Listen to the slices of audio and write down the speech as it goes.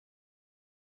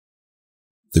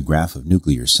The graph of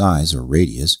nuclear size or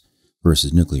radius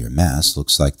versus nuclear mass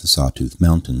looks like the Sawtooth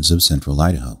Mountains of central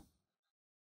Idaho.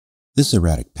 This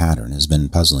erratic pattern has been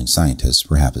puzzling scientists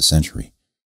for half a century.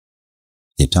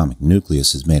 The atomic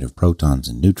nucleus is made of protons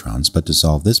and neutrons, but to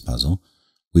solve this puzzle,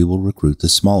 we will recruit the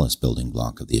smallest building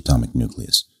block of the atomic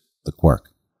nucleus, the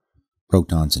quark.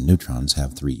 Protons and neutrons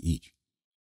have 3 each.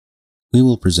 We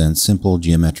will present simple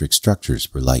geometric structures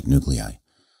for light nuclei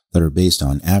that are based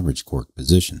on average quark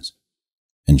positions,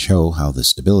 and show how the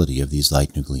stability of these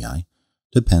light nuclei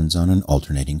depends on an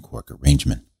alternating quark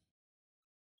arrangement.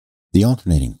 The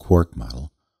alternating quark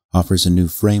model offers a new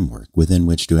framework within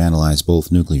which to analyze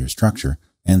both nuclear structure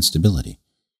and stability,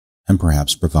 and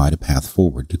perhaps provide a path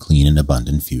forward to clean and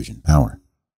abundant fusion power.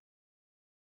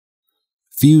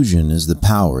 Fusion is the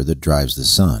power that drives the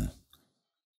sun,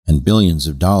 and billions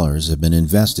of dollars have been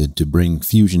invested to bring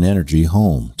fusion energy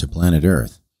home to planet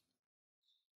Earth.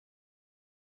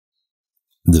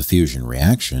 The fusion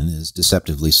reaction is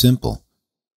deceptively simple.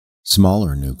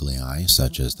 Smaller nuclei,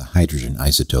 such as the hydrogen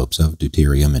isotopes of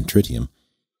deuterium and tritium,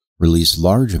 release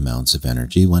large amounts of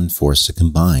energy when forced to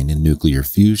combine in nuclear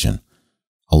fusion,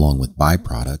 along with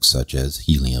byproducts such as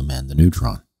helium and the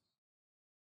neutron.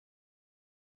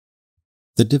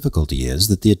 The difficulty is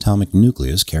that the atomic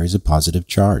nucleus carries a positive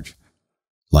charge.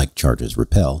 Like charges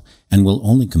repel, and will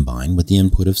only combine with the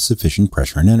input of sufficient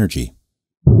pressure and energy.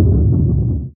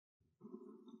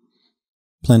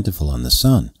 Plentiful on the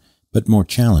Sun, but more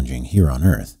challenging here on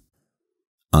Earth.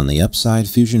 On the upside,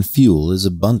 fusion fuel is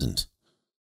abundant.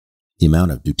 The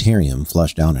amount of deuterium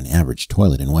flushed down an average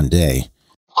toilet in one day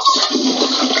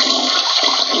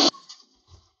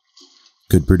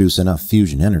could produce enough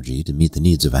fusion energy to meet the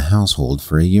needs of a household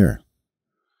for a year.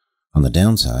 On the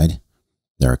downside,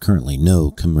 there are currently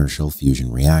no commercial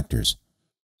fusion reactors,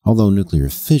 although nuclear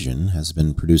fission has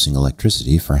been producing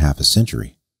electricity for half a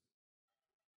century.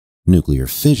 Nuclear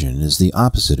fission is the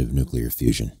opposite of nuclear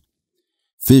fusion.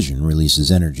 Fission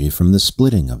releases energy from the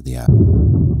splitting of the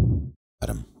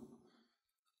atom.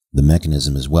 The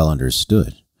mechanism is well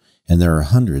understood, and there are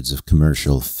hundreds of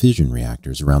commercial fission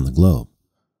reactors around the globe.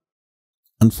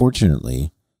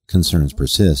 Unfortunately, concerns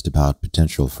persist about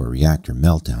potential for reactor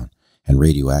meltdown and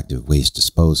radioactive waste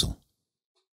disposal.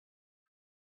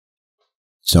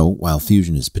 So, while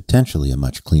fusion is potentially a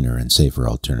much cleaner and safer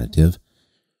alternative,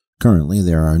 currently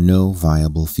there are no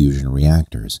viable fusion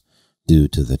reactors due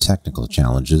to the technical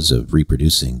challenges of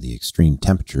reproducing the extreme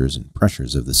temperatures and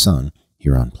pressures of the Sun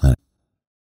here on planet.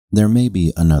 There may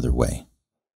be another way: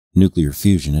 nuclear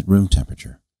fusion at room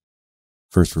temperature.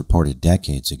 First reported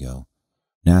decades ago,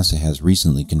 NASA has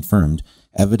recently confirmed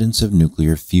evidence of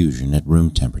nuclear fusion at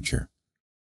room temperature.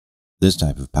 This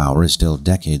type of power is still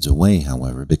decades away,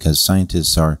 however, because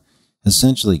scientists are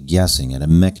essentially guessing at a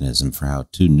mechanism for how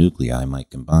 2 nuclei might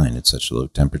combine at such low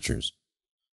temperatures.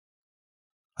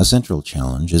 A central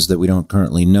challenge is that we don't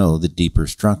currently know the deeper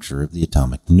structure of the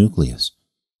atomic nucleus.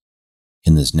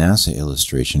 In this NASA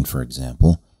illustration, for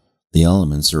example, the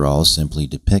elements are all simply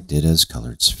depicted as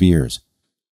colored spheres.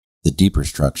 The deeper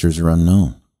structures are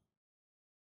unknown.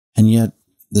 And yet,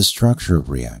 the structure of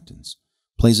reactants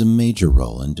plays a major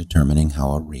role in determining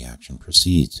how a reaction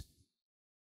proceeds.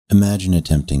 Imagine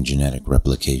attempting genetic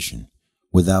replication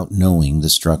without knowing the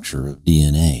structure of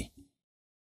DNA.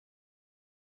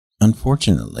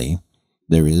 Unfortunately,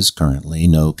 there is currently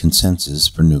no consensus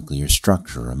for nuclear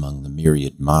structure among the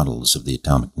myriad models of the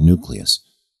atomic nucleus,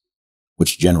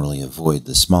 which generally avoid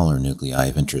the smaller nuclei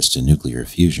of interest in nuclear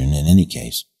fusion in any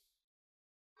case.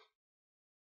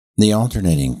 The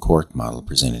alternating quark model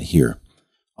presented here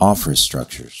offers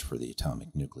structures for the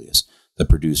atomic nucleus that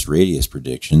produce radius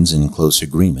predictions in close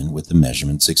agreement with the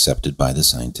measurements accepted by the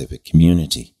scientific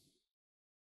community.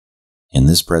 In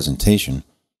this presentation,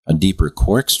 a deeper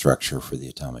quark structure for the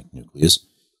atomic nucleus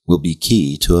will be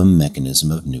key to a mechanism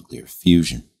of nuclear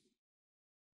fusion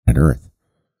at Earth.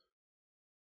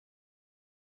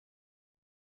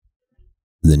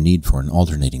 The need for an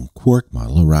alternating quark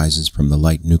model arises from the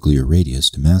light nuclear radius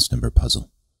to mass number puzzle.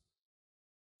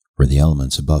 For the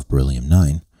elements above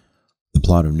beryllium-9, the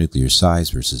plot of nuclear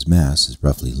size versus mass is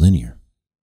roughly linear.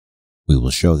 We will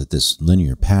show that this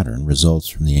linear pattern results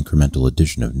from the incremental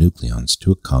addition of nucleons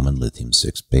to a common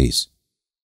lithium-6 base.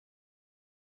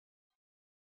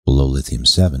 Below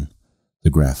lithium-7, the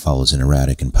graph follows an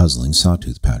erratic and puzzling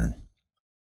sawtooth pattern.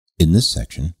 In this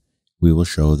section, we will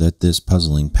show that this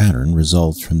puzzling pattern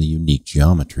results from the unique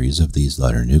geometries of these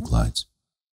lighter nuclides.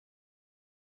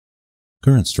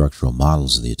 Current structural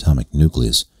models of the atomic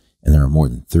nucleus, and there are more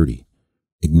than 30,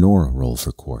 ignore a role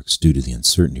for quarks due to the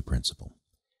uncertainty principle,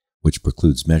 which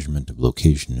precludes measurement of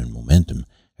location and momentum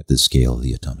at the scale of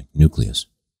the atomic nucleus.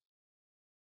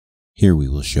 Here we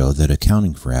will show that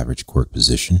accounting for average quark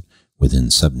position within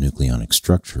subnucleonic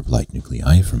structure of light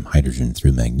nuclei from hydrogen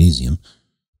through magnesium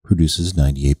produces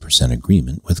 98%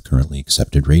 agreement with currently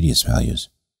accepted radius values.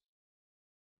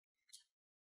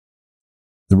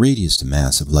 The radius to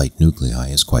mass of light nuclei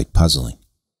is quite puzzling.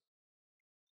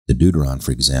 The deuteron,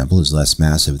 for example, is less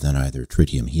massive than either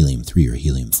tritium helium-3 or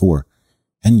helium-4,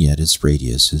 and yet its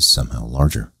radius is somehow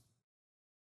larger.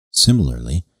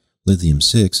 Similarly,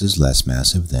 lithium-6 is less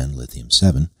massive than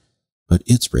lithium-7, but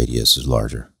its radius is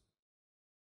larger.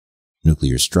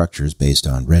 Nuclear structures based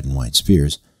on red and white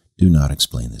spheres do not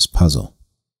explain this puzzle.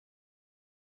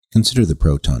 Consider the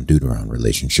proton-deuteron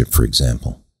relationship, for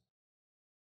example.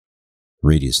 The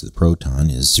radius of the proton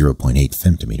is 0.8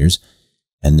 femtometers,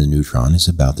 and the neutron is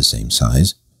about the same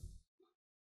size.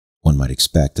 One might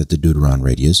expect that the deuteron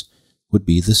radius would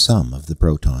be the sum of the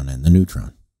proton and the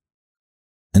neutron.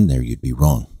 And there you'd be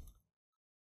wrong.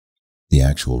 The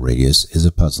actual radius is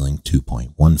a puzzling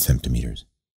 2.1 femtometers.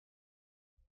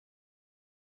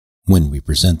 When we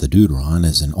present the deuteron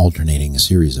as an alternating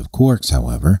series of quarks,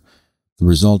 however, the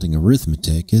resulting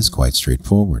arithmetic is quite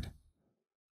straightforward.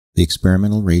 The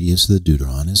experimental radius of the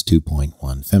deuteron is 2.1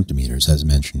 femtometers, as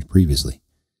mentioned previously.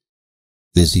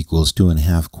 This equals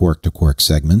 2.5 quark-to-quark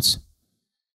segments.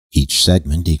 Each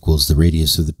segment equals the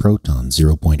radius of the proton,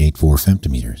 0.84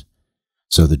 femtometers.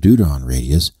 So the deuteron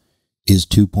radius is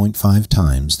 2.5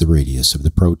 times the radius of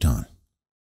the proton.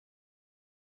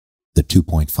 The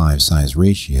 2.5 size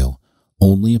ratio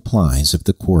only applies if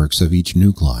the quarks of each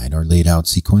nuclide are laid out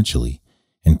sequentially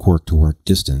and quark-to-quark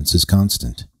distance is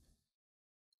constant.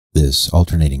 This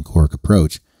alternating quark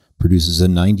approach produces a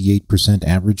 98%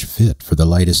 average fit for the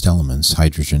lightest elements,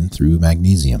 hydrogen through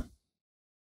magnesium.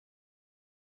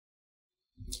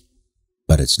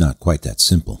 But it's not quite that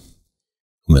simple.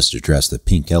 We must address the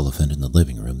pink elephant in the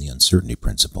living room, the uncertainty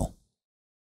principle.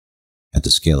 At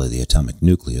the scale of the atomic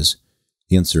nucleus,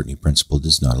 the uncertainty principle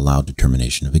does not allow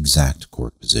determination of exact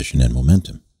quark position and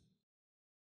momentum.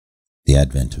 The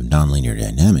advent of nonlinear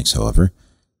dynamics, however,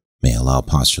 may allow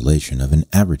postulation of an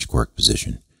average quark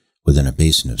position within a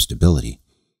basin of stability,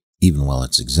 even while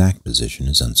its exact position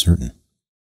is uncertain.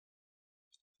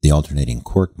 The alternating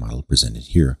quark model presented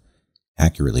here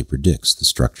accurately predicts the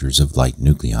structures of light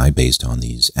nuclei based on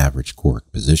these average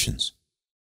quark positions.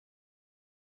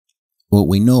 What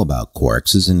we know about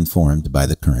quarks is informed by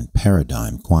the current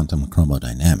paradigm, quantum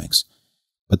chromodynamics,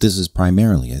 but this is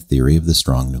primarily a theory of the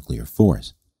strong nuclear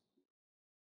force.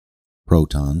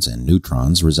 Protons and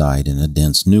neutrons reside in a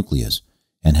dense nucleus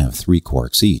and have 3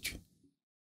 quarks each.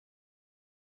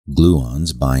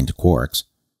 Gluons bind quarks,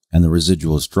 and the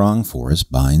residual strong force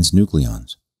binds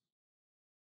nucleons.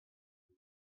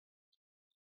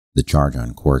 The charge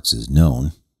on quarks is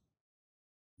known,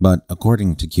 but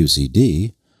according to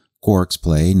QCD, quarks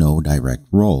play no direct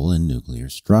role in nuclear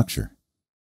structure.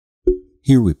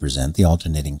 Here we present the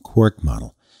alternating quark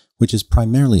model, which is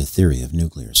primarily a theory of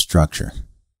nuclear structure.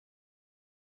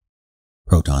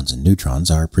 Protons and neutrons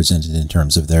are presented in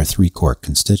terms of their 3 quark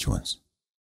constituents.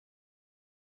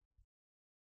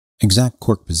 Exact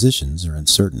quark positions are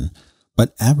uncertain,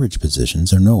 but average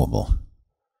positions are knowable.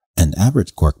 And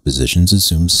average quark positions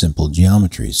assume simple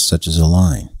geometries, such as a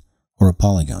line or a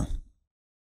polygon.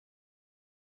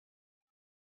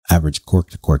 Average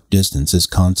quark-to-quark distance is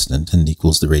constant and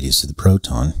equals the radius of the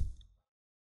proton.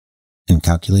 And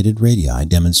calculated radii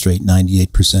demonstrate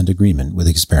 98% agreement with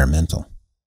experimental.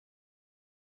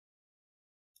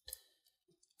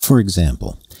 For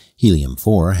example,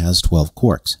 helium-4 has 12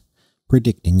 quarks,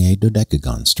 predicting a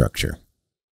dodecagon structure.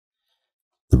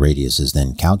 The radius is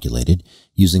then calculated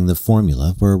using the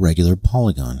formula for a regular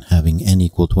polygon having n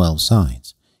equal 12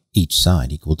 sides, each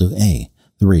side equal to a,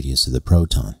 the radius of the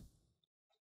proton.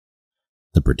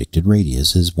 The predicted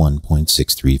radius is 1.63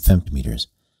 femtometers,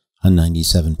 a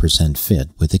 97% fit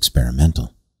with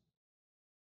experimental.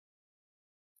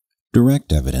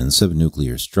 Direct evidence of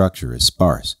nuclear structure is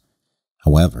sparse.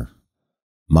 However,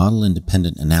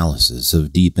 model-independent analysis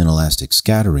of deep inelastic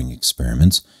scattering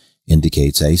experiments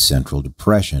indicates a central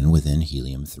depression within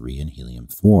helium-3 and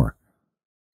helium-4.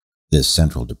 This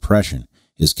central depression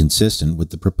is consistent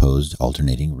with the proposed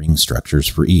alternating ring structures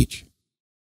for each.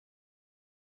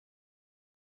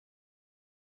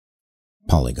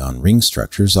 Polygon ring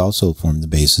structures also form the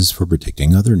basis for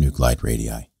predicting other nuclide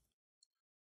radii.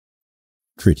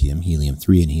 Tritium,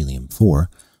 helium-3, and helium-4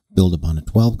 build upon a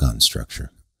 12-gon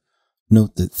structure.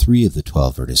 Note that 3 of the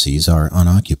 12 vertices are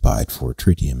unoccupied for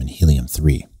tritium and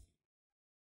helium-3.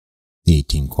 The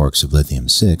 18 quarks of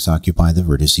lithium-6 occupy the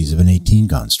vertices of an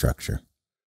 18-gon structure.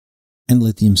 And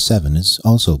lithium-7 is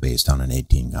also based on an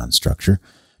 18-gon structure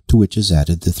to which is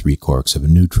added the 3 quarks of a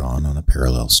neutron on a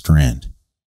parallel strand.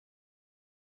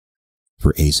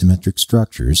 For asymmetric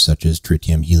structures such as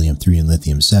tritium, helium-3, and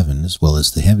lithium-7, as well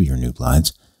as the heavier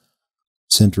nuclides,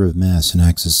 center of mass and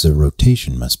axis of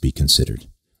rotation must be considered,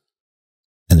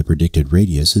 and the predicted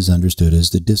radius is understood as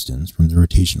the distance from the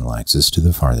rotational axis to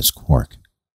the farthest quark.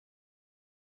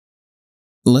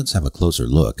 Let's have a closer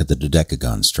look at the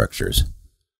dodecagon structures.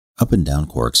 Up and down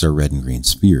quarks are red and green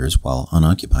spheres, while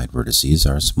unoccupied vertices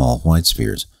are small white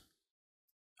spheres.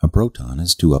 A proton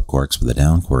is 2 up quarks with a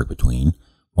down quark between,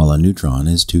 while a neutron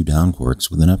is 2 down quarks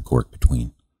with an up quark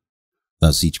between.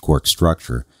 Thus, each quark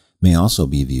structure may also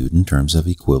be viewed in terms of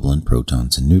equivalent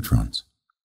protons and neutrons.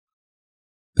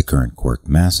 The current quark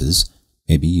masses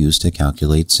may be used to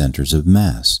calculate centers of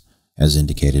mass, as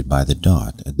indicated by the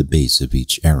dot at the base of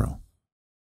each arrow.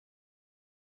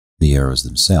 The arrows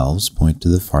themselves point to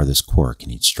the farthest quark in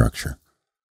each structure,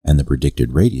 and the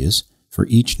predicted radius for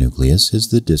each nucleus is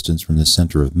the distance from the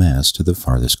center of mass to the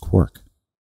farthest quark.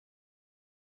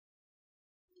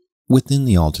 Within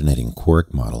the alternating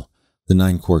quark model, the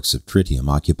 9 quarks of tritium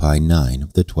occupy 9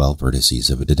 of the 12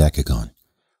 vertices of a dodecagon,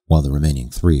 while the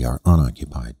remaining 3 are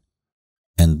unoccupied.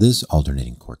 And this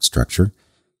alternating quark structure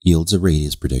yields a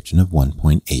radius prediction of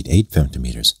 1.88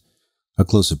 femtometers, a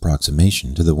close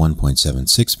approximation to the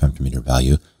 1.76 femtometer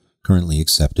value currently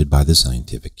accepted by the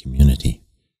scientific community.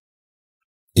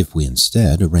 If we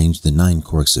instead arrange the 9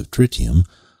 quarks of tritium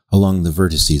along the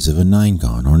vertices of a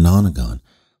 9gon or nonagon,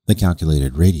 the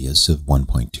calculated radius of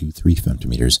 1.23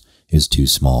 femtometers is too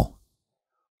small.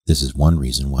 This is one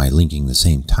reason why linking the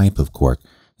same type of quark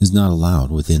is not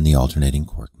allowed within the alternating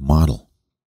quark model.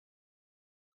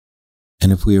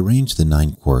 And if we arrange the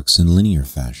 9 quarks in linear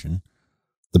fashion,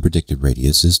 the predicted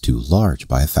radius is too large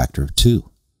by a factor of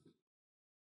 2.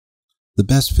 The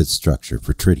best fit structure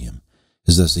for tritium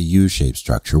is thus a U-shaped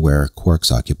structure where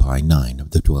quarks occupy 9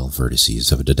 of the 12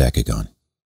 vertices of a dodecagon.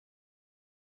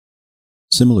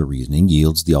 Similar reasoning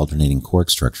yields the alternating quark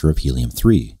structure of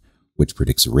helium-3, which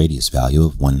predicts a radius value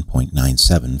of 1.97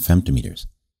 femtometers.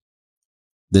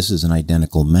 This is an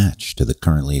identical match to the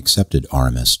currently accepted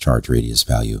RMS charge radius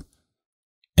value,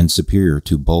 and superior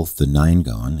to both the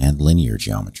 9gon and linear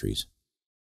geometries.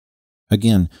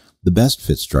 Again, the best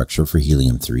fit structure for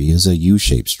helium-3 is a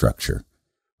U-shaped structure,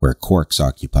 where quarks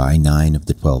occupy 9 of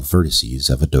the 12 vertices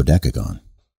of a dodecagon.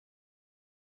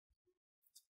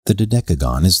 The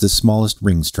dodecagon is the smallest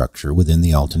ring structure within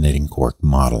the alternating quark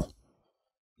model.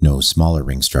 No smaller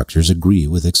ring structures agree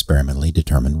with experimentally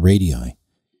determined radii.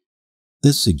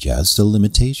 This suggests a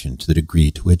limitation to the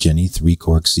degree to which any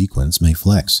 3-quark sequence may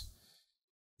flex.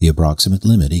 The approximate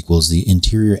limit equals the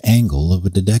interior angle of a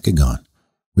dodecagon,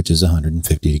 which is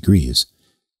 150 degrees.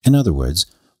 In other words,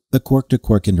 the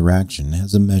quark-to-quark interaction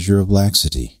has a measure of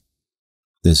laxity.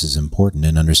 This is important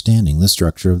in understanding the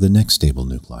structure of the next stable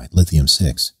nuclide,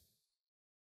 lithium-6.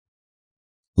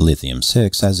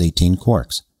 Lithium-6 has 18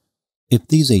 quarks. If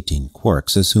these 18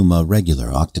 quarks assume a regular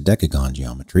octadecagon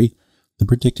geometry, the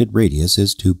predicted radius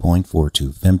is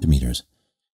 2.42 femtometers.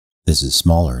 This is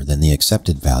smaller than the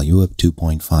accepted value of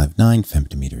 2.59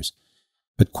 femtometers,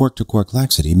 but quark-to-quark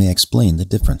laxity may explain the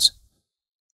difference.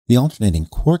 The alternating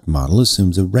quark model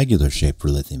assumes a regular shape for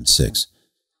lithium-6,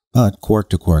 but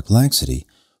quark-to-quark laxity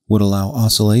would allow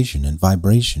oscillation and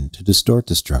vibration to distort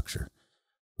the structure,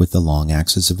 with the long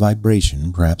axis of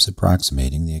vibration perhaps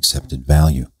approximating the accepted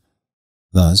value.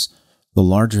 Thus, the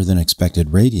larger than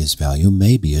expected radius value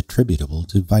may be attributable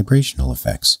to vibrational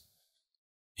effects.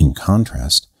 In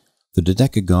contrast, the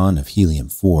dodecagon of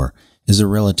helium-4 is a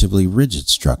relatively rigid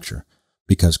structure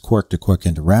because quark-to-quark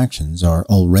interactions are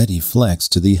already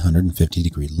flexed to the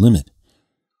 150-degree limit.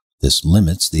 This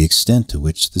limits the extent to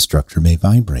which the structure may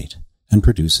vibrate and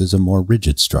produces a more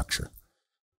rigid structure.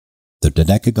 The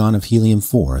dodecagon of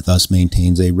helium-4 thus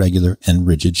maintains a regular and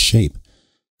rigid shape.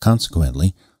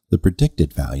 Consequently, the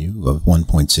predicted value of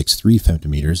 1.63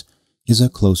 femtometers is a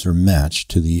closer match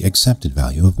to the accepted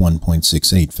value of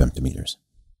 1.68 femtometers.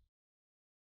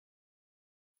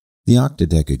 The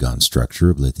octadecagon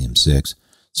structure of lithium-6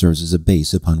 serves as a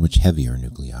base upon which heavier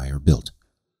nuclei are built.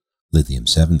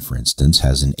 Lithium-7, for instance,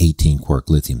 has an 18-quark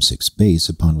lithium-6 base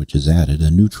upon which is added a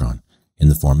neutron in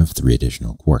the form of 3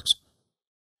 additional quarks.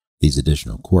 These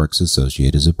additional quarks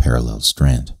associate as a parallel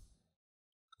strand.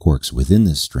 Quarks within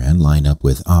this strand line up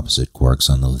with opposite quarks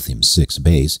on the lithium-6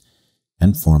 base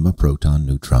and form a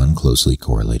proton-neutron closely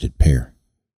correlated pair.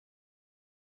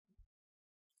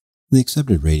 The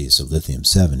accepted radius of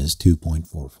lithium-7 is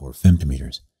 2.44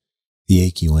 femtometers.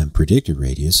 The AQM predicted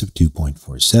radius of 2.47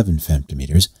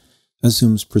 femtometers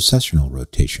assumes precessional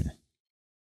rotation.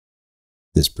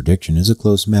 This prediction is a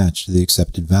close match to the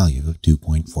accepted value of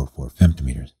 2.44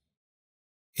 femtometers.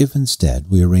 If instead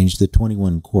we arrange the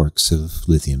 21 quarks of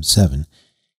lithium-7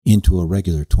 into a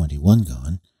regular 21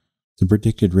 gon, the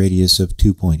predicted radius of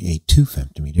 2.82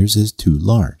 femtometers is too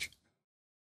large.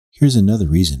 Here's another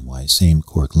reason why same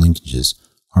quark linkages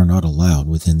are not allowed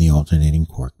within the alternating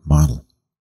quark model.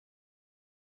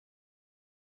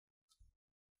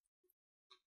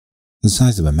 The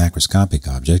size of a macroscopic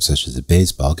object such as a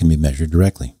baseball can be measured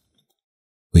directly.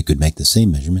 We could make the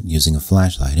same measurement using a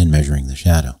flashlight and measuring the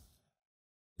shadow.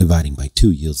 Dividing by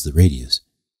 2 yields the radius.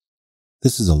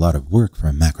 This is a lot of work for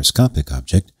a macroscopic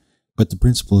object, but the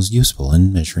principle is useful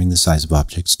in measuring the size of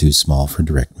objects too small for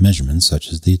direct measurements such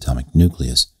as the atomic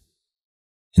nucleus.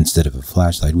 Instead of a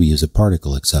flashlight, we use a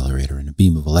particle accelerator and a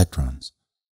beam of electrons.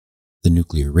 The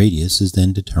nuclear radius is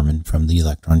then determined from the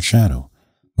electron shadow,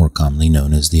 more commonly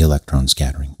known as the electron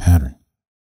scattering pattern.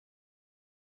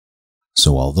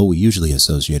 So although we usually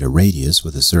associate a radius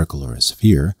with a circle or a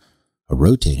sphere, a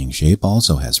rotating shape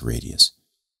also has a radius.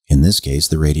 In this case,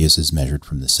 the radius is measured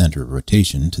from the center of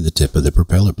rotation to the tip of the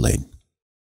propeller blade.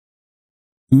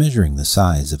 Measuring the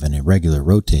size of an irregular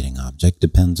rotating object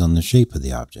depends on the shape of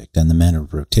the object and the manner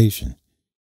of rotation.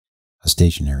 A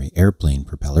stationary airplane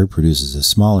propeller produces a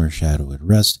smaller shadow at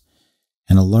rest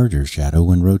and a larger shadow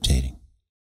when rotating.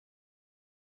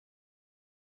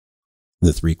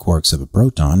 The 3 quarks of a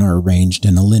proton are arranged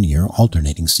in a linear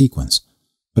alternating sequence,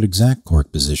 but exact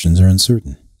quark positions are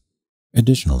uncertain.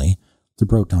 Additionally, the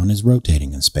proton is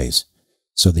rotating in space,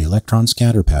 so the electron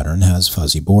scatter pattern has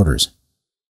fuzzy borders.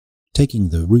 Taking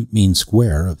the root mean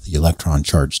square of the electron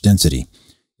charge density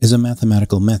is a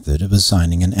mathematical method of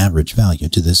assigning an average value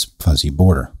to this fuzzy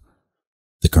border.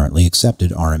 The currently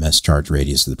accepted RMS charge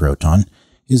radius of the proton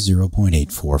is 0.84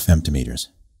 femtometers.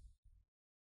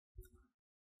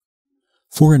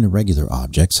 For an irregular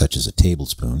object such as a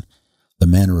tablespoon, the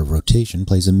manner of rotation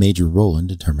plays a major role in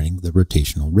determining the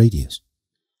rotational radius.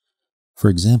 For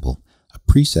example, a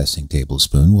precessing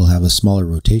tablespoon will have a smaller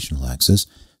rotational axis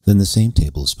than the same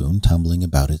tablespoon tumbling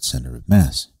about its center of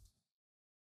mass.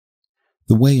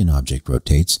 The way an object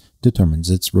rotates determines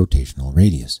its rotational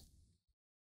radius.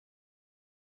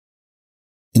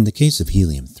 In the case of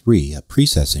helium-3, a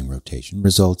precessing rotation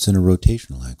results in a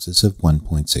rotational axis of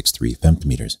 1.63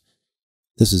 femtometers.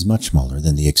 This is much smaller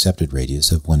than the accepted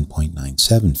radius of 1.97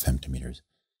 femtometers.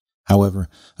 However,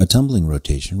 a tumbling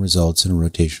rotation results in a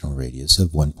rotational radius of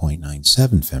 1.97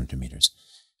 femtometers,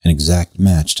 an exact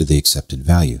match to the accepted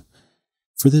value.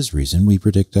 For this reason, we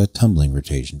predict a tumbling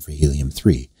rotation for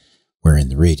helium-3, wherein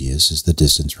the radius is the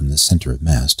distance from the center of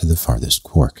mass to the farthest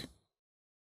quark.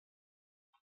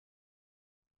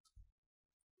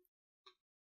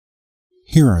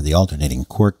 Here are the alternating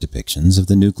quark depictions of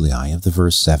the nuclei of the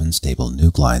first 7 stable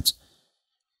nuclides.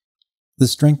 The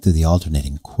strength of the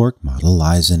alternating quark model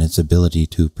lies in its ability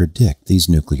to predict these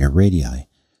nuclear radii.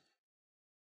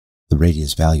 The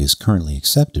radius values currently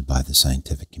accepted by the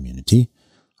scientific community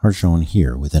are shown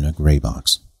here within a gray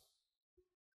box.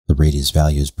 The radius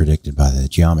values predicted by the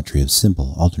geometry of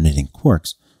simple alternating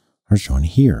quarks are shown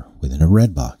here within a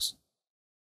red box.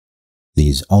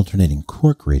 These alternating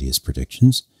quark radius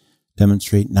predictions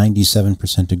demonstrate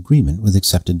 97% agreement with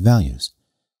accepted values,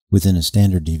 within a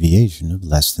standard deviation of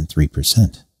less than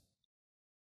 3%.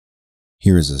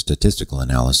 Here is a statistical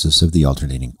analysis of the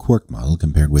alternating quark model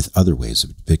compared with other ways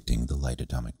of depicting the light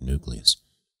atomic nucleus.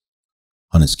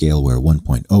 On a scale where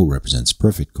 1.0 represents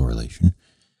perfect correlation,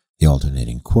 the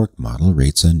alternating quark model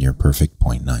rates a near-perfect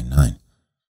 0.99.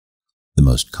 The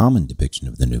most common depiction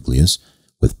of the nucleus,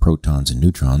 with protons and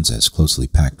neutrons as closely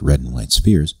packed red and white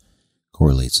spheres,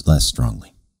 correlates less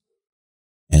strongly.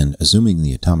 And assuming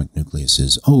the atomic nucleus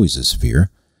is always a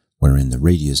sphere, wherein the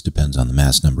radius depends on the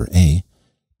mass number A,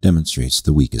 demonstrates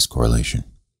the weakest correlation.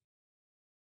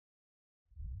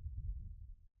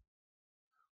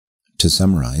 To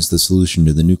summarize, the solution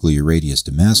to the nuclear radius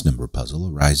to mass number puzzle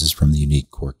arises from the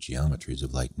unique quark geometries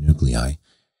of light nuclei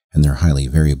and their highly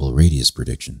variable radius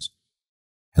predictions,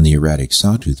 and the erratic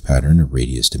sawtooth pattern of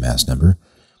radius to mass number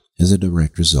is a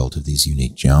direct result of these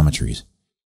unique geometries.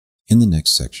 In the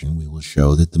next section, we will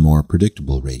show that the more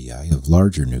predictable radii of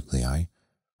larger nuclei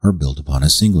are built upon a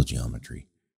single geometry,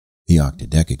 the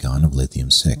octadecagon of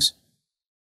lithium-6.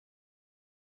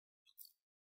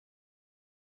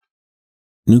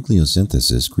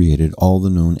 Nucleosynthesis created all the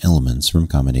known elements from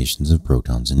combinations of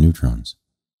protons and neutrons.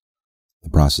 The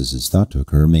process is thought to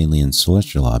occur mainly in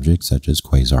celestial objects such as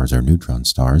quasars or neutron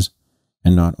stars,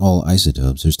 and not all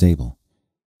isotopes are stable.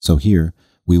 So here,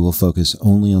 we will focus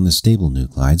only on the stable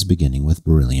nuclides beginning with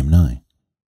beryllium-9.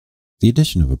 The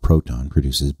addition of a proton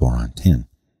produces boron-10.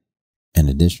 An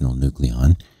additional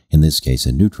nucleon, in this case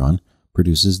a neutron,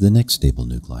 produces the next stable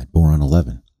nuclide, boron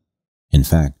 11. In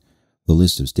fact, the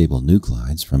list of stable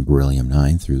nuclides from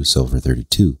beryllium-9 through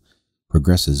sulfur-32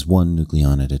 progresses one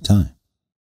nucleon at a time.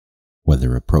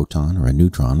 Whether a proton or a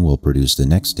neutron will produce the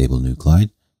next stable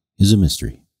nuclide is a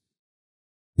mystery.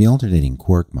 The alternating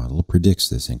quark model predicts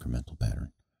this incremental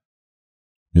pattern.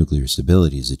 Nuclear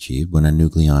stability is achieved when a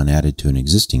nucleon added to an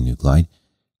existing nuclide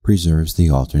preserves the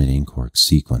alternating quark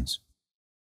sequence.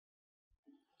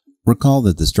 Recall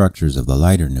that the structures of the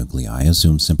lighter nuclei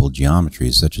assume simple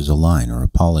geometries such as a line or a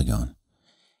polygon,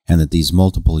 and that these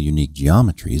multiple unique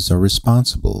geometries are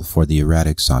responsible for the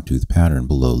erratic sawtooth pattern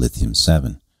below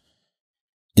lithium-7.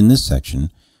 In this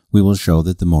section, we will show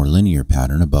that the more linear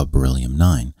pattern above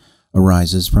beryllium-9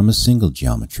 arises from a single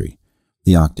geometry,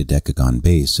 the octadecagon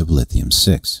base of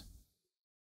lithium-6.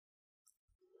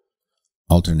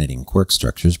 Alternating quark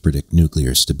structures predict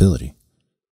nuclear stability.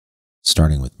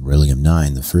 Starting with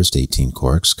beryllium-9, the first 18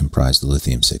 quarks comprise the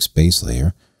lithium-6 base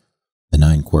layer. The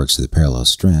 9 quarks of the parallel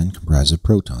strand comprise a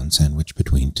proton sandwiched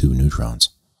between 2 neutrons.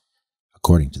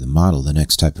 According to the model, the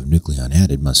next type of nucleon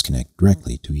added must connect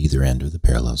directly to either end of the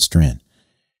parallel strand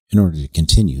in order to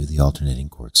continue the alternating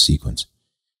quark sequence.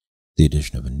 The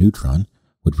addition of a neutron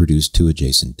would produce 2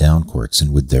 adjacent down quarks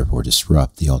and would therefore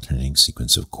disrupt the alternating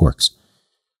sequence of quarks.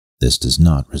 This does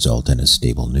not result in a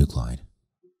stable nuclide.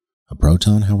 A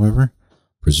proton, however,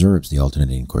 preserves the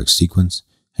alternating quark sequence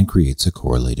and creates a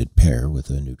correlated pair with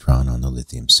a neutron on the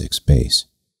lithium-6 base.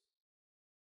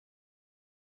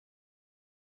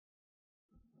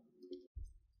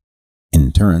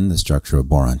 In turn, the structure of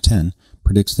boron-10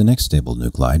 predicts the next stable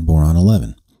nuclide,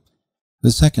 boron-11.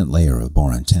 The second layer of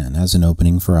boron-10 has an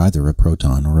opening for either a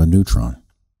proton or a neutron.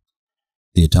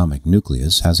 The atomic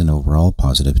nucleus has an overall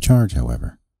positive charge,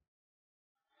 however.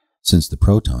 Since the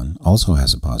proton also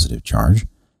has a positive charge,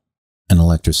 an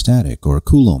electrostatic or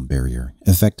Coulomb barrier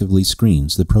effectively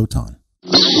screens the proton.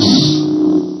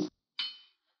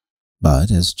 But,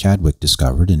 as Chadwick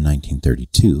discovered in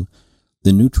 1932,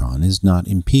 the neutron is not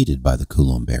impeded by the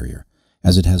Coulomb barrier,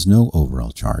 as it has no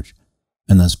overall charge,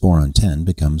 and thus boron-10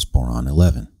 becomes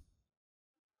boron-11.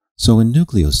 So in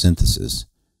nucleosynthesis,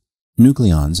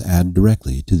 nucleons add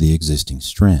directly to the existing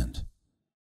strand.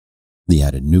 The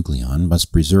added nucleon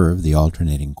must preserve the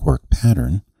alternating quark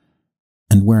pattern,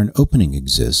 and where an opening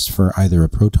exists for either a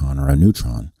proton or a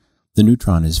neutron, the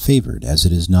neutron is favored as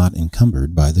it is not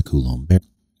encumbered by the Coulomb barrier.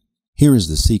 Here is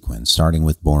the sequence starting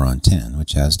with boron-10,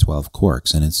 which has 12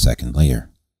 quarks in its second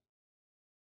layer.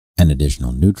 An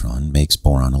additional neutron makes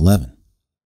boron-11.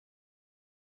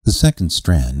 The second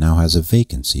strand now has a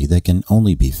vacancy that can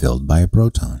only be filled by a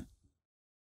proton.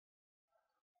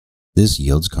 This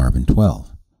yields carbon-12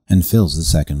 and fills the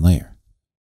second layer.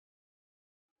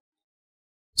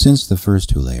 Since the first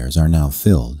 2 layers are now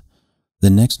filled,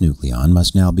 the next nucleon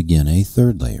must now begin a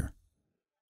third layer.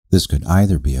 This could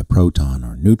either be a proton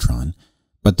or neutron,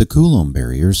 but the Coulomb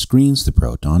barrier screens the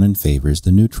proton and favors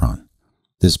the neutron.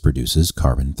 This produces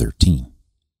carbon-13.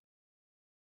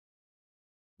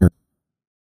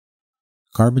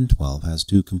 Carbon-12 has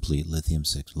 2 complete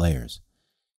lithium-6 layers,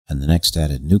 and the next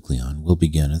added nucleon will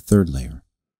begin a third layer.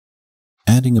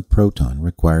 Adding a proton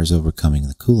requires overcoming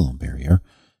the Coulomb barrier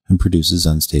and produces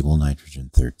unstable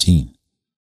nitrogen-13.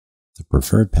 The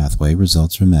preferred pathway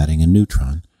results from adding a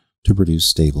neutron to produce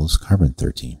stable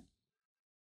carbon-13.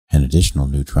 An additional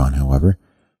neutron, however,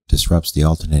 disrupts the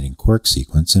alternating quark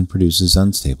sequence and produces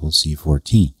unstable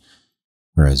C14,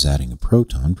 whereas adding a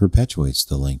proton perpetuates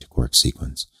the linked quark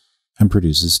sequence and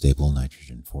produces stable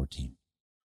nitrogen-14.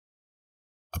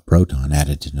 A proton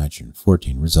added to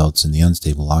nitrogen-14 results in the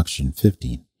unstable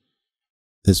oxygen-15.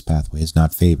 This pathway is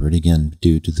not favored again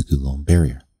due to the Coulomb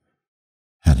barrier.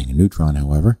 Adding a neutron,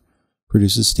 however,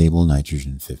 produces stable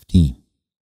nitrogen-15.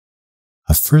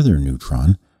 A further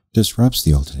neutron disrupts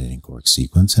the alternating quark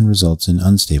sequence and results in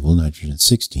unstable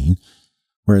nitrogen-16,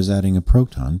 whereas adding a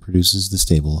proton produces the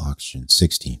stable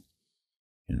oxygen-16.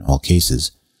 In all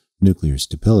cases, nuclear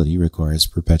stability requires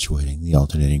perpetuating the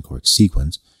alternating quark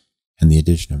sequence, and the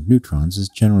addition of neutrons is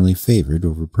generally favored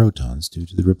over protons due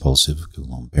to the repulsive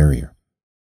Coulomb barrier.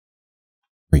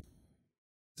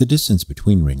 The distance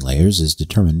between ring layers is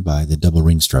determined by the double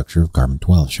ring structure of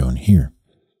carbon-12 shown here.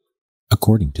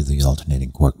 According to the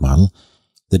alternating quark model,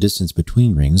 the distance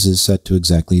between rings is set to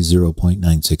exactly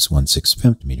 0.9616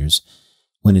 femtometers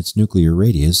when its nuclear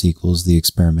radius equals the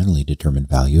experimentally determined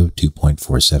value of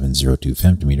 2.4702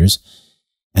 femtometers,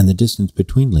 and the distance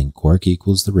between linked quark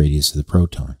equals the radius of the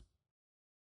proton.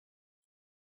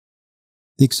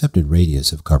 The accepted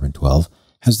radius of carbon-12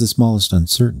 has the smallest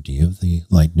uncertainty of the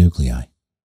light nuclei.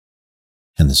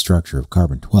 and the structure of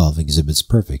carbon-12 exhibits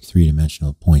perfect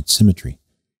three-dimensional point symmetry.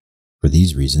 For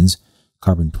these reasons,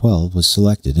 carbon-12 was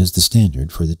selected as the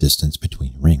standard for the distance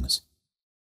between rings.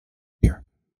 Here.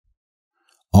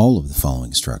 All of the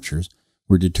following structures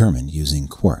were determined using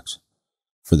quarks.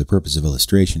 For the purpose of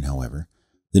illustration, however,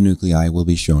 the nuclei will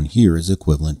be shown here as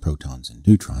equivalent protons and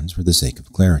neutrons for the sake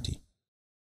of clarity.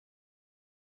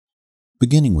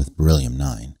 Beginning with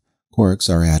beryllium-9,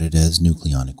 quarks are added as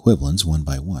nucleon equivalents one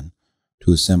by one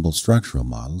to assemble structural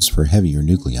models for heavier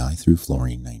nuclei through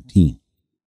fluorine-19.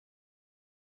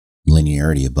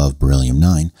 Linearity above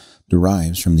beryllium-9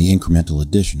 derives from the incremental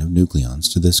addition of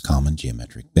nucleons to this common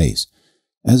geometric base,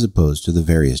 as opposed to the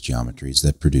various geometries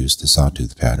that produce the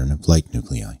sawtooth pattern of light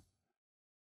nuclei.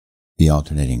 The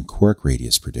alternating quark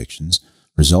radius predictions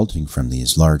resulting from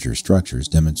these larger structures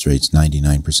demonstrates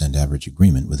 99% average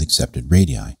agreement with accepted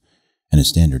radii and a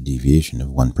standard deviation of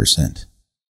 1%.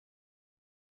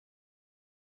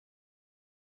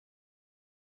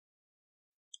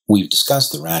 We've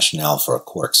discussed the rationale for a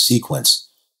quark sequence,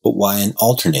 but why an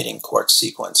alternating quark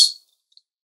sequence?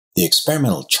 The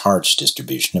experimental charge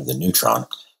distribution of the neutron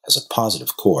has a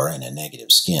positive core and a negative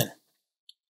spin.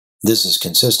 This is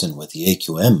consistent with the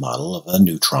AQM model of a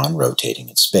neutron rotating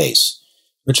in space,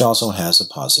 which also has a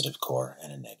positive core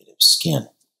and a negative spin.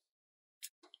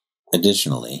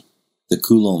 Additionally, the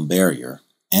Coulomb barrier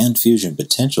and fusion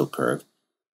potential curve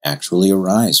actually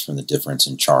arise from the difference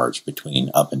in charge between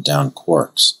up and down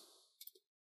quarks.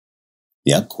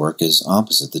 The up quark is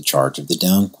opposite the charge of the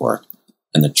down quark,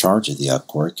 and the charge of the up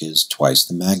quark is twice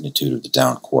the magnitude of the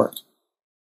down quark.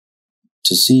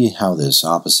 To see how this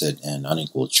opposite and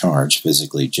unequal charge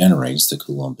physically generates the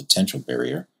Coulomb potential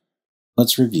barrier,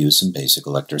 let's review some basic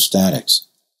electrostatics.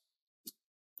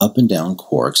 Up and down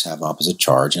quarks have opposite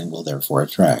charge and will therefore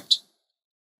attract.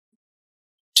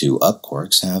 Two up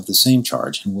quarks have the same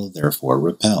charge and will therefore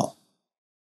repel.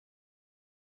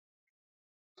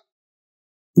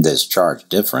 This charge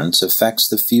difference affects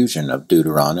the fusion of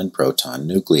deuteron and proton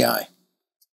nuclei.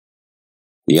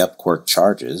 The up quark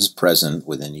charges present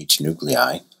within each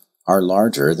nuclei are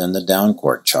larger than the down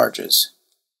quark charges.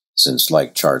 Since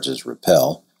like charges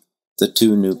repel, the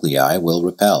two nuclei will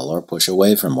repel or push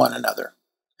away from one another,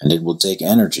 and it will take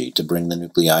energy to bring the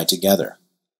nuclei together.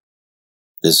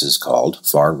 This is called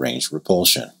far-range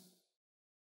repulsion.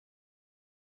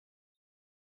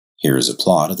 Here is a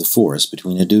plot of the force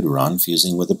between a deuteron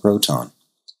fusing with a proton.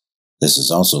 This is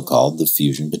also called the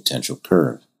fusion potential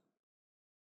curve.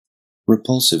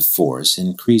 Repulsive force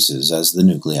increases as the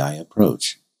nuclei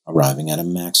approach, arriving at a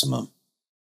maximum.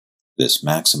 This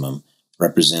maximum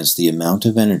represents the amount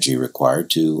of energy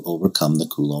required to overcome the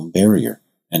Coulomb barrier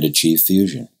and achieve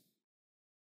fusion.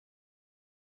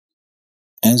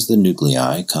 As the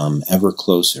nuclei come ever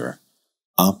closer,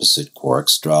 opposite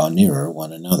quarks draw nearer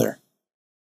one another,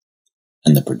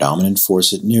 and the predominant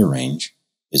force at near range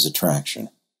is attraction.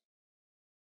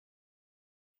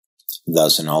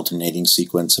 Thus, an alternating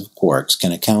sequence of quarks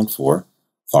can account for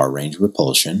far-range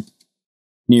repulsion,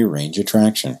 near-range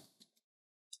attraction,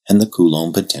 and the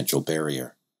Coulomb potential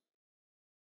barrier.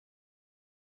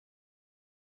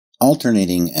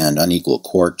 Alternating and unequal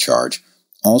quark charge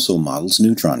also models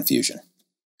neutron fusion.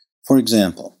 For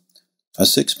example, a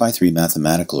 6x3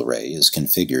 mathematical array is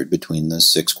configured between the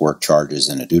 6 quark charges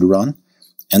in a deuteron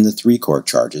and the 3 quark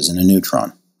charges in a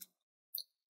neutron.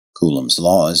 Coulomb's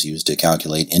law is used to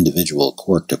calculate individual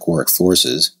quark-to-quark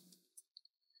forces,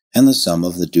 and the sum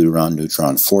of the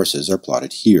deuteron-neutron forces are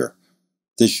plotted here.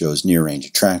 This shows near-range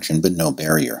attraction but no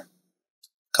barrier.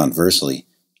 Conversely,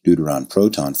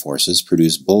 deuteron-proton forces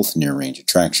produce both near-range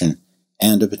attraction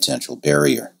and a potential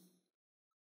barrier.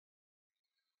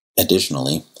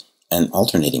 Additionally, an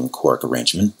alternating quark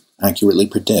arrangement accurately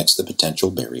predicts the potential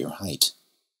barrier height.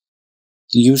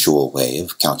 The usual way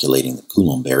of calculating the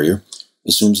Coulomb barrier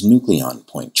assumes nucleon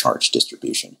point charge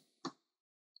distribution.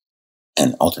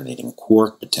 An alternating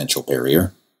quark potential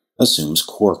barrier assumes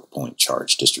quark point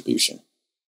charge distribution.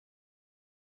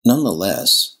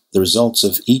 Nonetheless, the results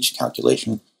of each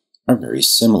calculation are very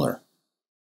similar.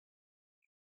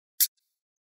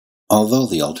 Although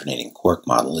the alternating quark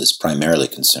model is primarily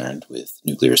concerned with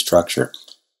nuclear structure,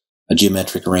 a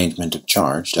geometric arrangement of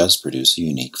charge does produce a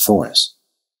unique force.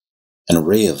 An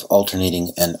array of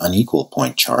alternating and unequal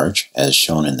point charge, as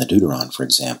shown in the deuteron for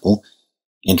example,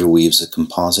 interweaves a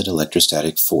composite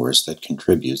electrostatic force that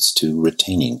contributes to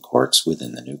retaining quarks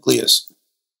within the nucleus.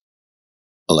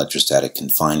 Electrostatic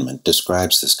confinement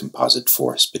describes this composite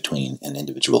force between an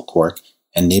individual quark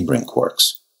and neighboring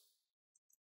quarks.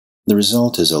 The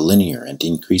result is a linear and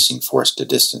increasing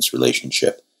force-to-distance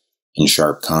relationship, in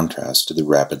sharp contrast to the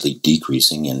rapidly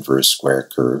decreasing inverse square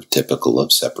curve typical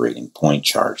of separating point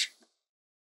charge.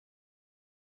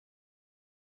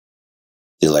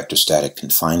 The electrostatic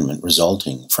confinement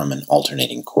resulting from an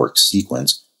alternating quark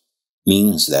sequence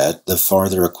means that the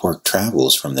farther a quark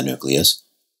travels from the nucleus,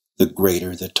 the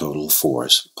greater the total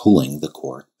force pulling the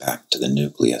quark back to the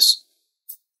nucleus.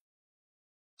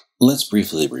 Let's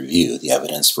briefly review the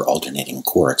evidence for alternating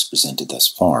quarks presented thus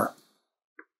far.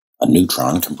 A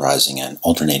neutron comprising an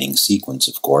alternating sequence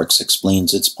of quarks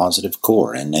explains its positive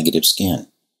core and negative spin.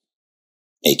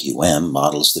 AQM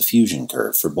models the fusion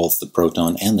curve for both the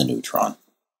proton and the neutron.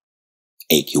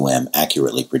 AQM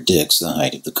accurately predicts the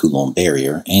height of the Coulomb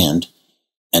barrier, and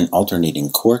an alternating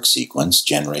quark sequence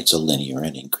generates a linear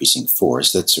and increasing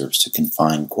force that serves to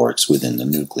confine quarks within the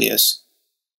nucleus.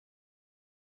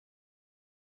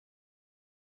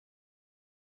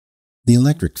 The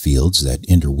electric fields that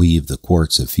interweave the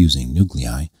quarks of fusing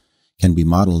nuclei can be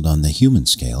modeled on the human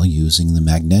scale using the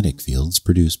magnetic fields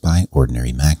produced by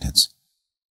ordinary magnets.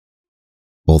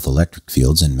 Both electric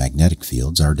fields and magnetic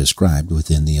fields are described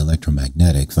within the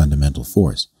electromagnetic fundamental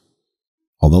force.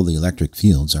 Although the electric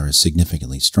fields are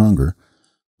significantly stronger,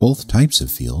 both types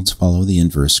of fields follow the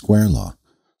inverse square law,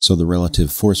 so the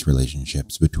relative force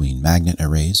relationships between magnet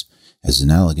arrays is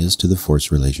analogous to the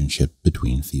force relationship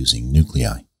between fusing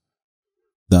nuclei.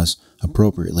 Thus,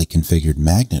 appropriately configured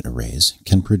magnet arrays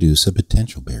can produce a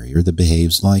potential barrier that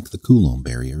behaves like the Coulomb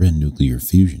barrier in nuclear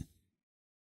fusion.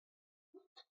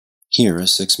 Here, a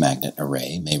 6-magnet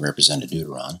array may represent a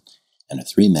deuteron, and a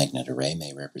 3-magnet array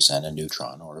may represent a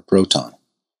neutron or a proton.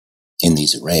 In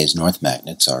these arrays, north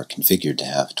magnets are configured to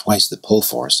have twice the pull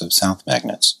force of south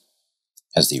magnets.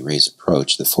 As the arrays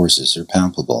approach, the forces are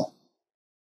palpable.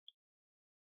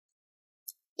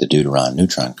 The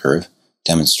deuteron-neutron curve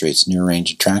demonstrates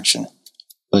near-range attraction,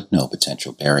 but no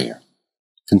potential barrier,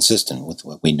 consistent with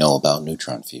what we know about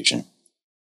neutron fusion.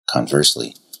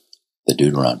 Conversely, the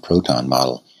deuteron-proton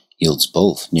model yields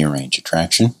both near-range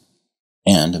attraction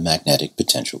and a magnetic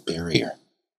potential barrier.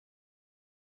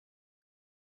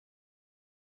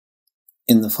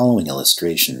 In the following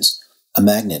illustrations, a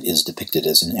magnet is depicted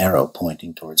as an arrow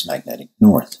pointing towards magnetic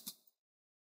north.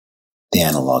 The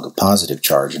analog of positive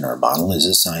charge in our model is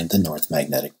assigned the north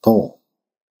magnetic pole,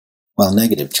 while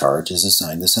negative charge is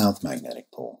assigned the south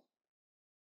magnetic pole.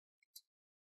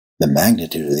 The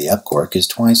magnitude of the up quark is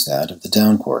twice that of the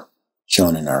down quark,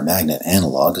 shown in our magnet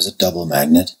analog as a double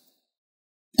magnet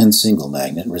and single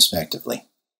magnet respectively.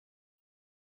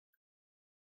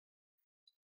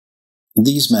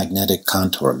 These magnetic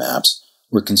contour maps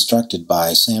were constructed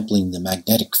by sampling the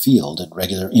magnetic field at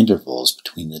regular intervals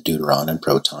between the deuteron and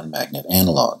proton magnet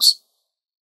analogs.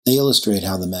 They illustrate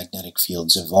how the magnetic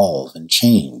fields evolve and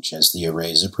change as the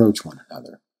arrays approach one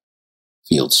another.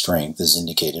 Field strength is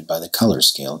indicated by the color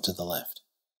scale to the left.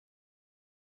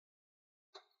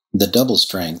 The double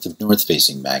strength of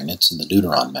north-facing magnets in the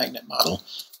deuteron magnet model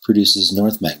produces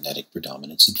north magnetic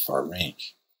predominance at far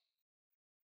range.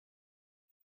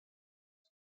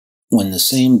 When the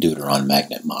same deuteron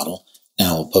magnet model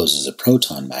now opposes a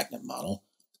proton magnet model,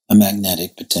 a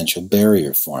magnetic potential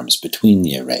barrier forms between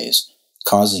the arrays,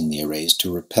 causing the arrays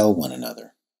to repel one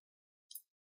another.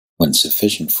 When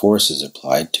sufficient force is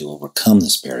applied to overcome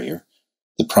this barrier,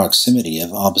 the proximity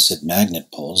of opposite magnet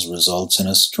poles results in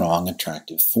a strong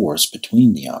attractive force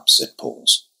between the opposite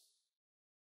poles.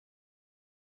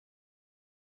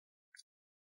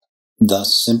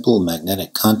 Thus, simple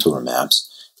magnetic contour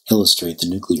maps illustrate the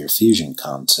nuclear fusion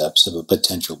concepts of a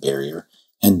potential barrier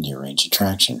and near-range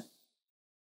attraction.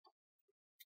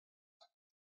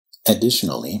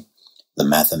 Additionally, the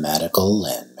mathematical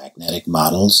and magnetic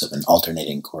models of an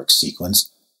alternating quark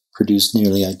sequence produce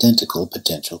nearly identical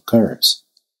potential curves.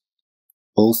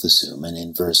 Both assume an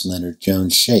inverse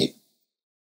Lennard-Jones shape.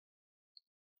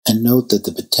 And note that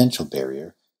the potential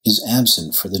barrier is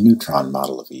absent for the neutron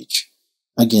model of each,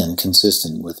 again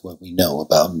consistent with what we know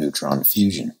about neutron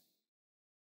fusion.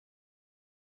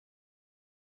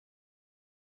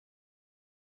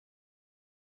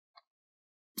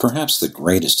 Perhaps the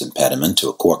greatest impediment to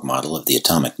a quark model of the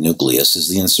atomic nucleus is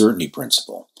the uncertainty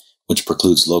principle, which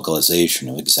precludes localization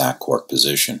of exact quark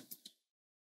position.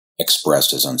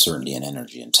 Expressed as uncertainty in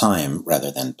energy and time rather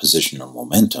than position or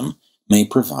momentum may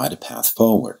provide a path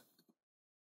forward.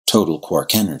 Total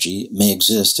quark energy may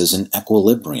exist as an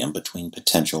equilibrium between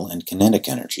potential and kinetic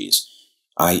energies,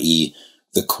 i.e.,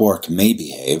 the quark may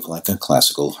behave like a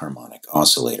classical harmonic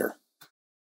oscillator.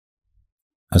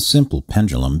 A simple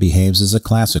pendulum behaves as a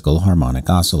classical harmonic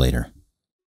oscillator.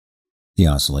 The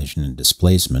oscillation in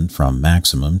displacement from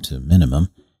maximum to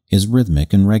minimum is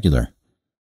rhythmic and regular.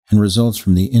 and results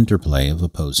from the interplay of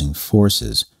opposing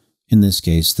forces, in this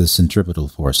case the centripetal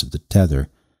force of the tether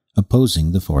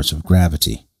opposing the force of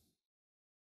gravity.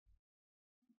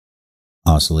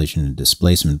 Oscillation and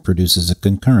displacement produces a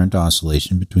concurrent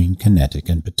oscillation between kinetic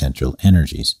and potential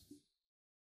energies.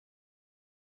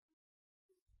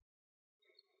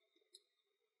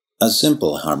 A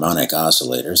simple harmonic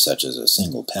oscillator, such as a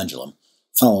single pendulum,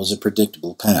 follows a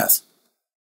predictable path.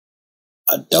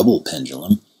 A double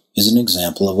pendulum is an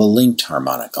example of a linked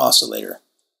harmonic oscillator,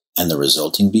 and the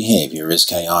resulting behavior is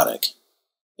chaotic.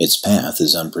 Its path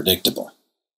is unpredictable.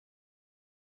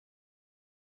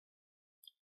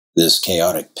 This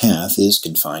chaotic path is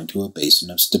confined to a basin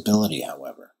of stability,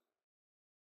 however.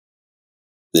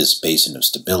 This basin of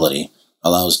stability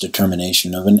allows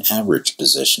determination of an average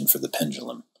position for the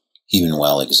pendulum, even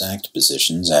while exact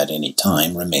positions at any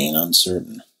time remain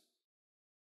uncertain.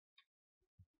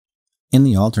 In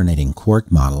the alternating quark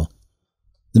model,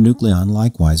 the nucleon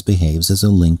likewise behaves as a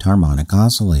linked harmonic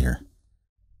oscillator.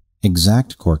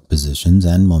 Exact quark positions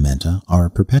and momenta are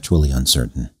perpetually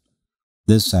uncertain.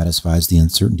 This satisfies the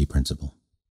uncertainty principle.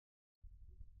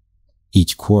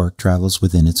 Each quark travels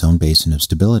within its own basin of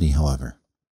stability, however,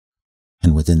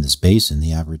 and within this basin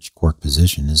the average quark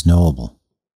position is knowable.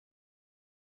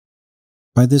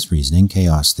 By this reasoning,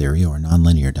 chaos theory, or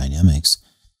nonlinear dynamics,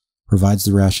 provides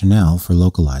the rationale for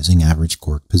localizing average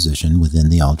quark position within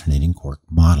the alternating quark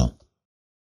model.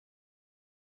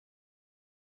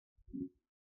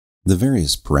 The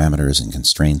various parameters and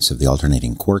constraints of the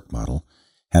alternating quark model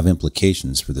have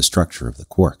implications for the structure of the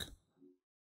quark.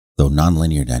 Though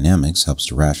nonlinear dynamics helps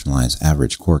to rationalize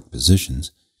average quark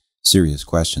positions, serious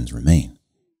questions remain.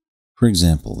 For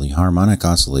example, the harmonic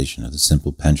oscillation of the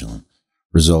simple pendulum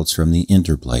results from the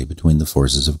interplay between the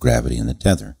forces of gravity and the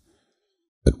tether.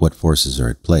 But what forces are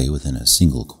at play within a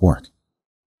single quark?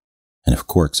 And if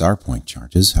quarks are point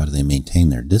charges, how do they maintain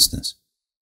their distance?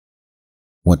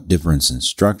 What difference in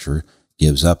structure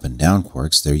gives up and down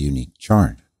quarks their unique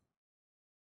charge?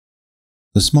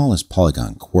 The smallest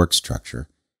polygon quark structure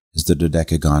is the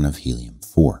dodecagon of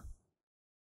helium-4.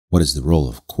 What is the role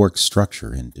of quark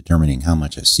structure in determining how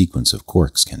much a sequence of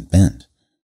quarks can bend?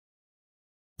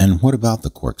 And what about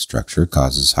the quark structure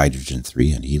causes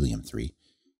hydrogen-3 and helium-3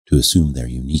 to assume their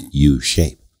unique U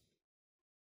shape?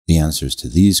 The answers to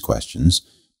these questions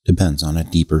depends on a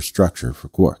deeper structure for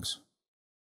quarks.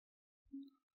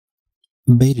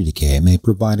 Beta decay may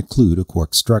provide a clue to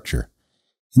quark structure.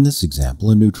 In this example,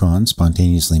 a neutron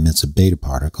spontaneously emits a beta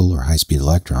particle or high-speed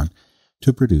electron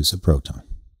to produce a proton.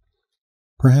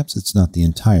 Perhaps it's not the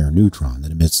entire neutron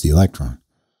that emits the electron.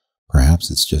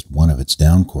 Perhaps it's just one of its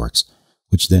down quarks,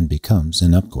 which then becomes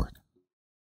an up quark.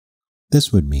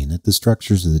 This would mean that the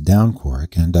structures of the down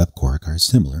quark and up quark are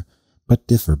similar, but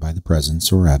differ by the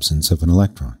presence or absence of an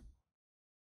electron.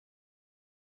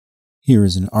 Here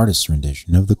is an artist's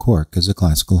rendition of the quark as a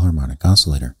classical harmonic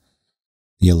oscillator.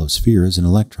 The yellow sphere is an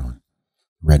electron,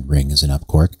 the red ring is an up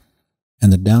quark,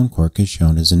 and the down quark is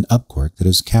shown as an up quark that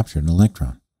has captured an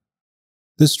electron.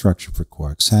 This structure for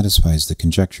quarks satisfies the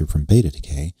conjecture from beta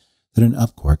decay that an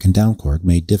up quark and down quark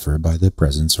may differ by the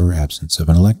presence or absence of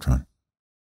an electron.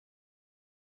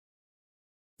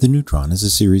 The neutron is a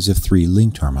series of 3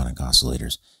 linked harmonic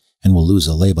oscillators and will lose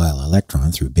a labile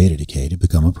electron through beta decay to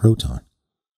become a proton.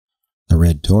 The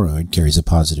red toroid carries a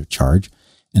positive charge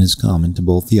and is common to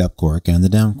both the up quark and the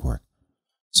down quark.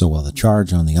 So while the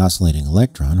charge on the oscillating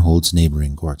electron holds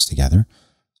neighboring quarks together,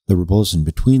 the repulsion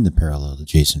between the parallel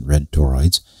adjacent red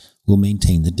toroids will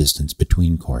maintain the distance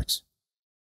between quarks.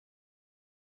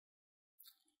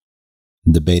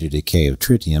 The beta decay of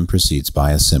tritium proceeds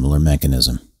by a similar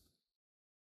mechanism.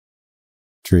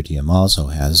 Tritium also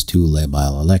has 2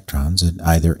 labile electrons at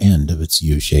either end of its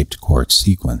U-shaped quark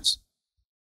sequence.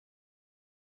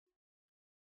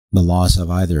 The loss of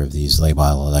either of these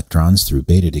labile electrons through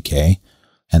beta decay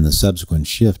and the subsequent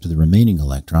shift of the remaining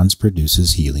electrons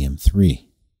produces helium-3.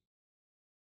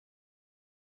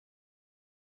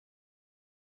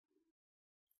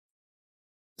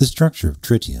 The structure of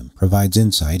tritium provides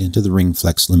insight into the ring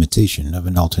flex limitation of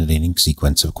an alternating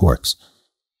sequence of quarks.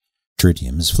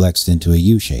 Tritium is flexed into a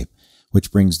U shape,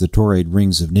 which brings the toroid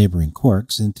rings of neighboring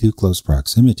quarks into close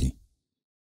proximity.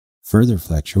 Further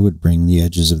flexure would bring the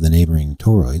edges of the neighboring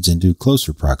toroids into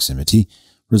closer proximity,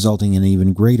 resulting in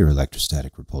even greater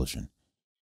electrostatic repulsion.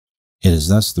 It is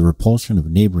thus the repulsion of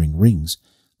neighboring rings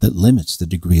that limits the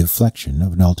degree of flexion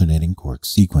of an alternating quark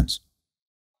sequence.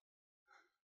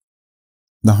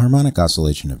 The harmonic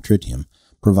oscillation of tritium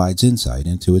provides insight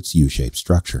into its U-shaped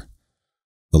structure.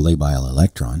 The labile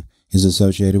electron is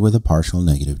associated with a partial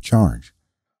negative charge,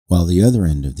 while the other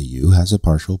end of the U has a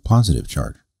partial positive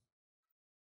charge.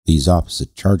 These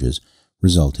opposite charges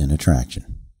result in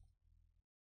attraction.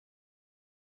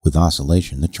 With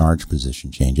oscillation, the charge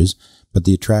position changes, but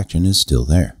the attraction is still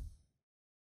there.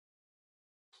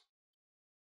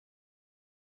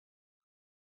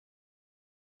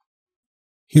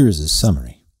 Here is a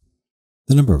summary.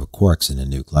 The number of quarks in a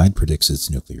nuclide predicts its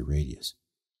nuclear radius.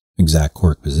 Exact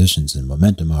quark positions and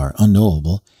momentum are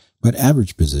unknowable, but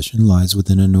average position lies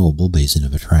within a knowable basin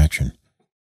of attraction.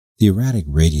 The erratic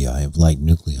radii of light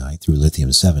nuclei through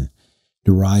lithium-7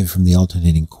 derive from the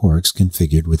alternating quarks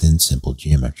configured within simple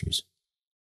geometries.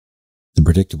 The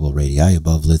predictable radii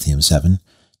above lithium-7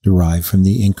 derive from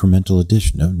the incremental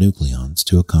addition of nucleons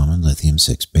to a common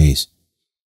lithium-6 base.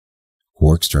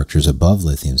 Quark structures above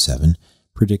lithium-7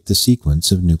 predict the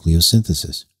sequence of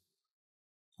nucleosynthesis.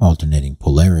 Alternating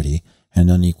polarity and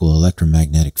unequal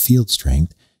electromagnetic field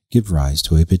strength give rise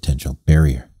to a potential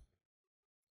barrier.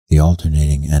 The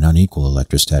alternating and unequal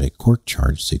electrostatic quark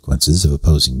charge sequences of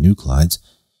opposing nuclides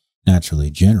naturally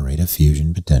generate a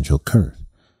fusion potential curve,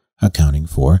 accounting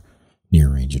for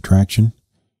near-range attraction,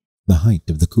 the height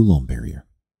of the Coulomb barrier,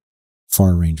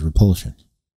 far-range repulsion.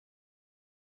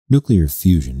 Nuclear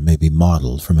fusion may be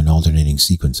modeled from an alternating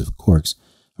sequence of quarks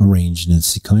arranged in a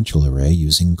sequential array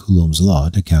using Coulomb's law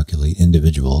to calculate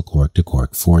individual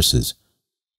quark-to-quark forces.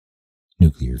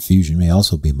 Nuclear fusion may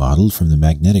also be modeled from the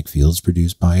magnetic fields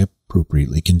produced by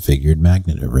appropriately configured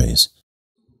magnet arrays.